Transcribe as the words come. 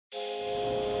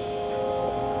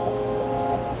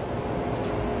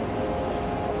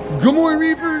Good morning,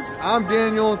 reefers. I'm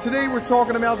Daniel, and today we're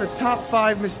talking about the top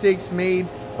 5 mistakes made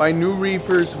by new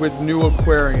reefers with new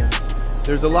aquariums.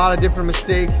 There's a lot of different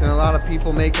mistakes and a lot of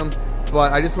people make them,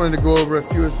 but I just wanted to go over a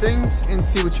few things and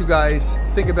see what you guys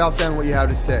think about them, what you have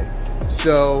to say.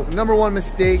 So, number 1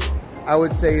 mistake I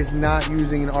would say is not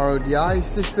using an RODI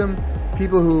system.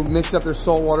 People who mix up their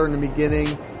salt water in the beginning,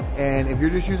 and if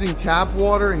you're just using tap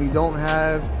water and you don't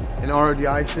have an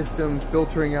RODI system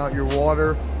filtering out your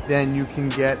water, then you can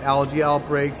get algae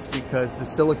outbreaks because the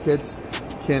silicates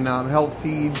can help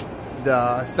feed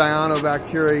the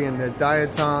cyanobacteria and the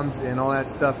diatoms and all that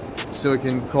stuff, so it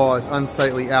can cause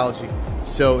unsightly algae.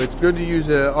 So it's good to use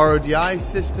a RODI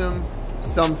system,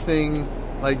 something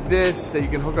like this that you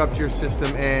can hook up to your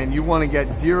system, and you want to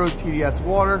get 0 TDS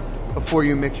water before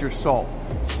you mix your salt.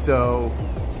 So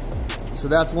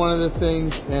that's one of the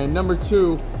things. And number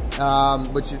 2,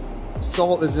 which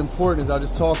salt is important, as I was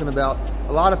just talking about.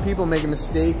 A lot of people make a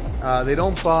mistake. They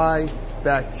don't buy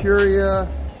bacteria,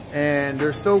 and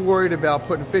they're so worried about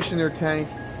putting fish in their tank.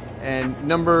 And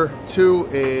number 2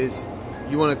 is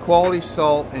you want a quality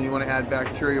salt, and you want to add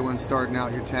bacteria when starting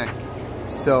out your tank.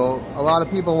 So a lot of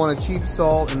people want a cheap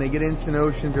salt, and they get Instant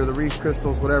Oceans or the Reef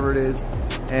crystals, whatever it is.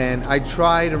 And I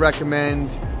try to recommend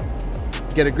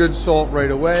get a good salt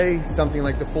right away, something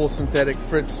like the full synthetic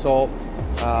Fritz salt,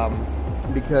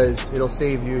 because it'll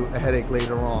save you a headache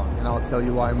later on, and I'll tell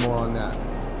you why more on that.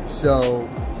 So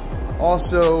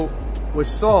also with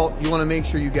salt, you want to make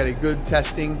sure you get a good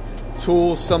testing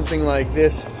tool, something like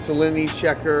this salinity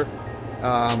checker,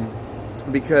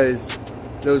 because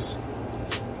those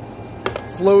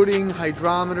floating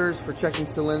hydrometers for checking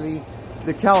salinity,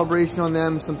 the calibration on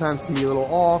them sometimes can be a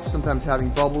little off. Sometimes having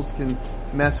bubbles can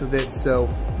mess with it. So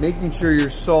making sure your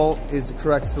salt is the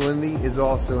correct salinity is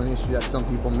also an issue that some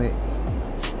people make.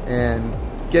 And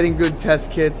getting good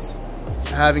test kits,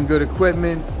 having good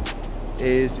equipment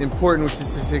is important, which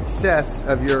is the success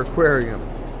of your aquarium.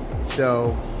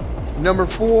 So number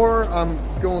 4, I'm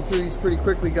going through these pretty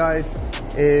quickly, guys,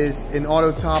 is an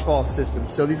auto top off system.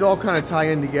 So these all kind of tie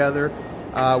in together.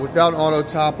 Without an auto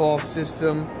top off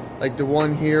system, like the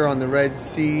one here on the Red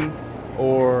Sea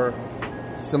or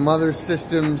some other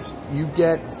systems, you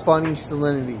get funny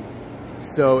salinity.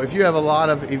 So if you have a lot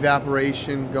of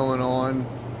evaporation going on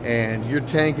and your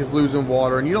tank is losing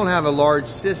water and you don't have a large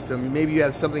system, maybe you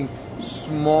have something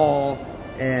small,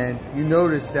 and you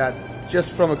notice that just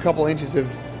from a couple inches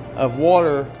of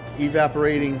water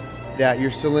evaporating, that your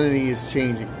salinity is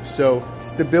changing. So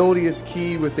stability is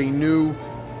key with a new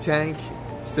tank.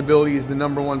 Stability is the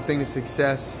 #1 thing to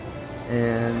success,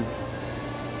 and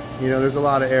you know, there's a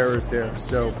lot of errors there.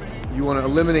 So you want to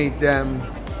eliminate them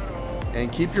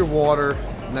and keep your water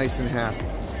nice and happy.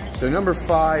 So number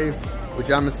 5, which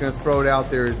I'm just going to throw it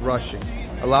out there, is rushing.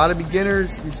 A lot of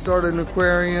beginners, you start an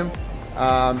aquarium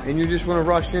and you just want to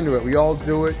rush into it. We all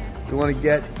do it. We want to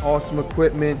get awesome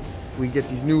equipment. We get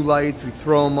these new lights, we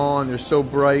throw them on, they're so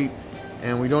bright,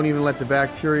 and we don't even let the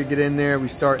bacteria get in there. We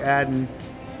start adding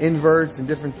inverts and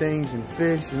different things and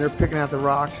fish, and they're picking out the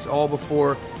rocks all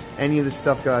before any of the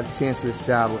stuff got a chance to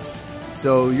establish.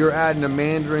 So you're adding a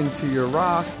mandarin to your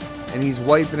rock, and he's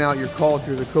wiping out your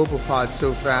culture, the copepod,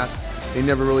 so fast they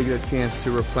never really get a chance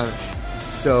to replenish.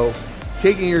 So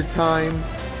taking your time,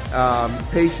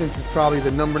 patience is probably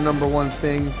the number 1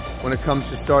 thing when it comes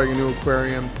to starting a new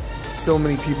aquarium. So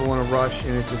many people want to rush,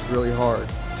 and it's just really hard.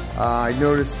 I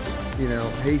noticed, you know,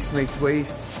 haste makes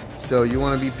waste. So you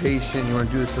want to be patient, you want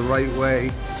to do this the right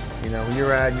way. You know, when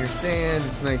you're adding your sand,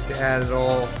 it's nice to add it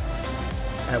all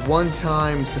at one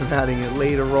time instead of adding it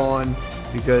later on,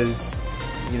 because,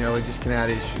 you know, it just can add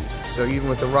issues. So even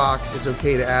with the rocks, it's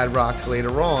okay to add rocks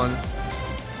later on,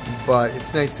 but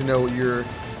it's nice to know what you're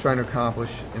trying to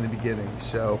accomplish in the beginning.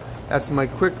 So that's my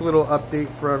quick little update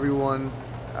for everyone.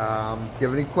 If you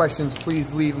have any questions,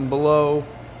 please leave them below.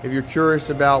 If you're curious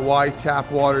about why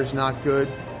tap water is not good,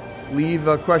 leave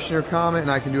a question or comment,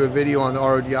 and I can do a video on the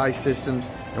RODI systems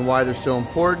and why they're so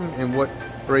important and what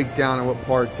breakdown and what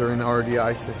parts are in the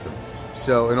RODI system.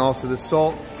 So, and also the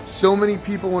salt. So many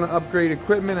people want to upgrade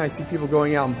equipment. I see people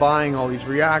going out and buying all these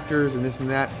reactors and this and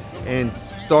that, and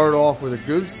start off with a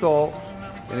good salt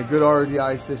and a good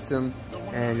RODI system,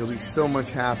 and you'll be so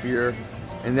much happier.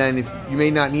 And then if you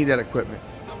may not need that equipment,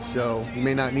 so you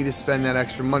may not need to spend that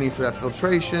extra money for that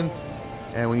filtration.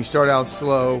 And when you start out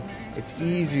slow, it's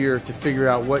easier to figure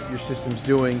out what your system's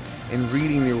doing and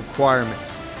reading the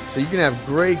requirements. So you can have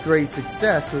great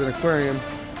success with an aquarium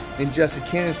in just a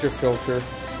canister filter,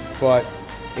 but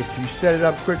if you set it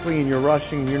up quickly and you're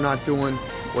rushing and you're not doing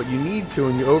what you need to,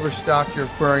 and you overstock your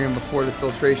aquarium before the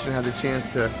filtration has a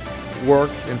chance to work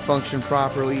and function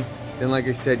properly, then like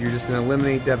I said, you're just going to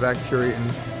eliminate that bacteria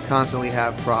and constantly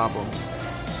have problems.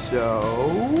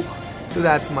 So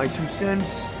that's my 2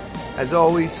 cents. As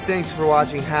always, thanks for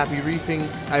watching. Happy reefing.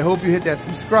 I hope you hit that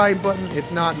subscribe button.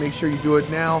 If not, make sure you do it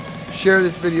now. Share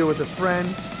this video with a friend.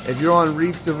 If you're on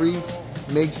Reef to Reef,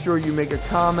 make sure you make a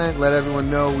comment. Let everyone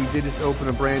know we did just open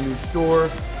a brand new store.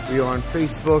 We are on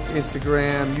Facebook,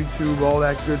 Instagram, YouTube, all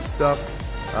that good stuff.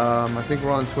 I think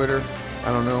we're on Twitter.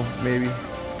 I don't know, maybe.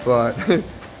 But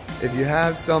if you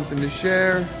have something to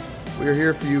share, we're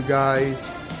here for you guys.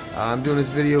 I'm doing this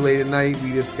video late at night.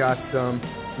 We just got some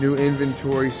new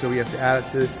inventory, so we have to add it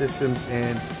to the systems,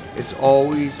 and it's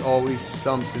always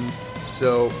something.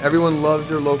 So everyone loves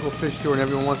their local fish store and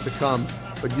everyone wants to come,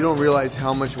 but you don't realize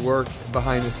how much work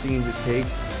behind the scenes it takes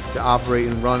to operate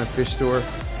and run a fish store.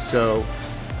 So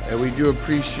we do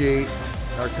appreciate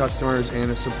our customers and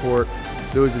the support,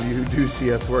 those of you who do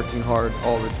see us working hard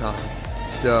all the time.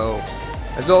 So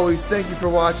as always, thank you for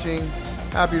watching.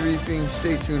 Happy reefing.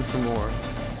 Stay tuned for more.